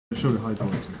show you how it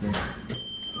works. Okay?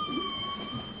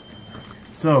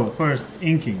 So first,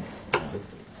 inking.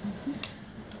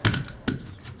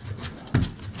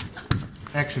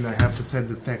 Actually, I have to set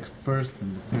the text first,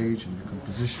 and the page, and the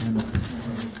composition.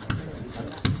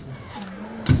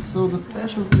 So the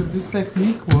specialty of this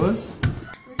technique was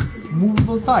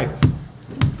movable type.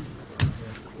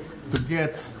 To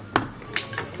get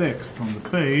text on the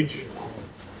page,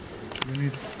 you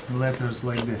need letters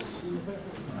like this.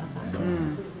 So,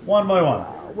 one by one.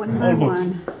 One by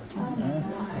one.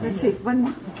 Let's see.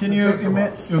 One. Can you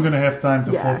imagine? You're gonna have time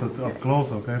to photo it up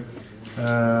close, okay?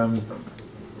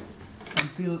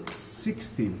 Until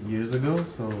 60 years ago,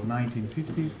 so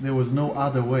 1950s, there was no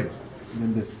other way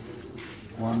than this,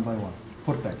 one by one,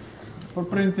 for text. For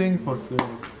printing, for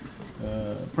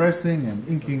pressing and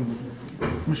inking,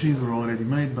 machines were already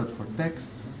made, but for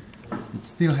text, it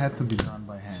still had to be done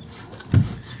by hand.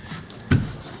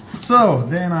 So,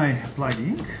 then I applied the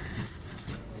ink.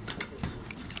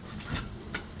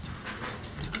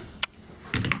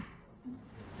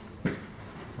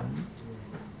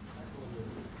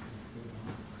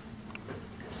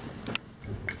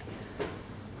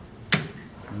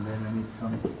 And then I need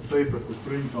some paper to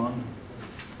print on.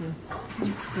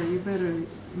 So you better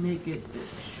make it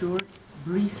short,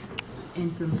 brief,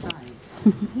 and concise.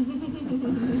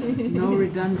 No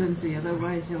redundancy,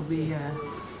 otherwise you'll be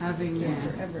having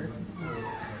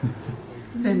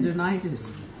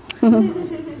tendinitis.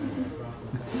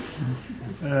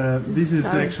 This is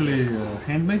actually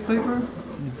handmade paper.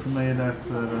 It's made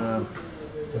after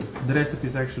the recipe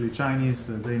is actually Chinese.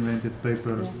 They invented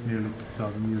paper nearly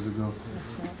 2,000 years ago.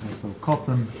 So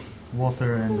cotton,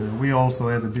 water, and we also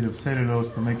add a bit of cellulose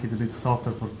to make it a bit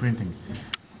softer for printing.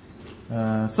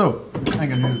 So I'm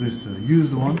gonna use this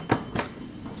used one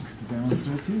to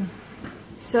demonstrate to you.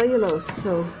 Cellulose,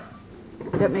 so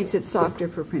that makes it softer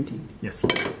for printing. Yes.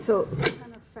 So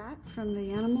kind of fat from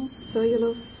the animals,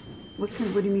 cellulose. What do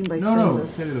you mean by No,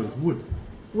 cellulose? cellulose, wood.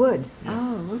 Wood.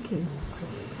 Oh, okay.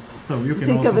 So you can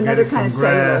Think also of get another it kind from of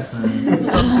grass, cellulose. and it's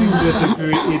something that if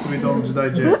you eat, we don't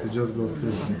digest. It just goes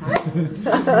through.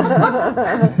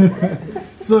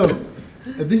 So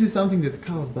this is something that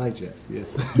cows digest.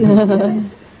 Yes.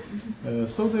 Yes.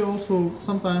 So they also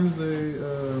sometimes they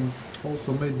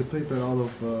also made the paper out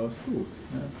of stools.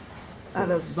 Yeah. So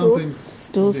Out of dumplings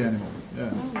stools? of the animals.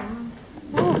 Yeah.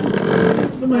 Oh,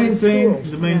 The main thing,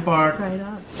 the main part.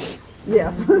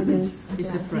 yeah.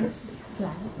 It's a press.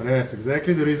 Press,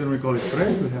 exactly the reason we call it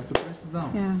press. We have to press it down.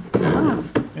 Yeah. Wow.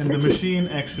 And the machine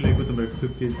actually, Gutenberg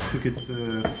took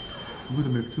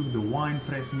the wine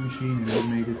pressing machine and they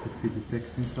made it to fit the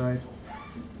text inside,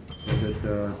 so that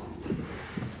you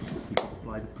could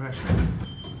apply the pressure.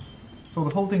 So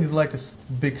the whole thing is like a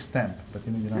big stamp, but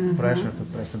you need enough pressure to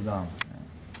press it down.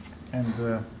 Yeah. And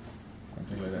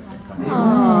something like that can come in.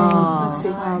 Let's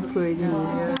see how pretty.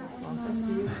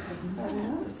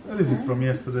 This is from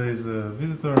yesterday's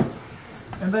visitor.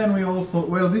 And then we also,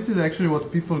 well, this is actually what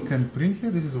people can print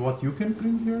here. This is what you can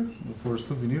print here for a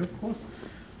souvenir, of course.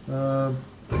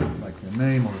 Like a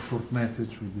name or a short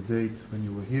message with the date when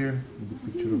you were here, with the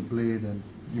picture of Bled, and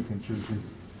you can choose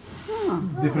these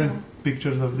different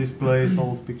pictures of this place,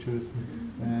 old pictures,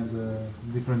 and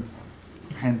different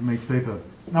handmade paper.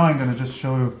 Now I'm going to just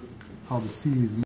show you how the seal is made.